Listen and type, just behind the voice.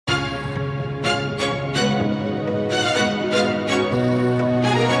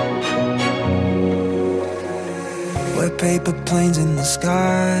paper planes in the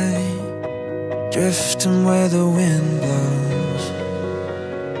sky, drifting where the wind blows.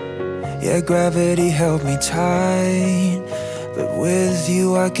 Yeah, gravity held me tight, but with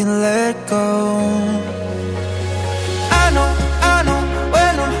you I can let go. I know,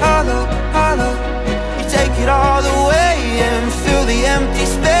 when I'm hollow, you take it all away and fill the empty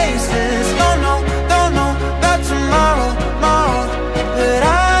space.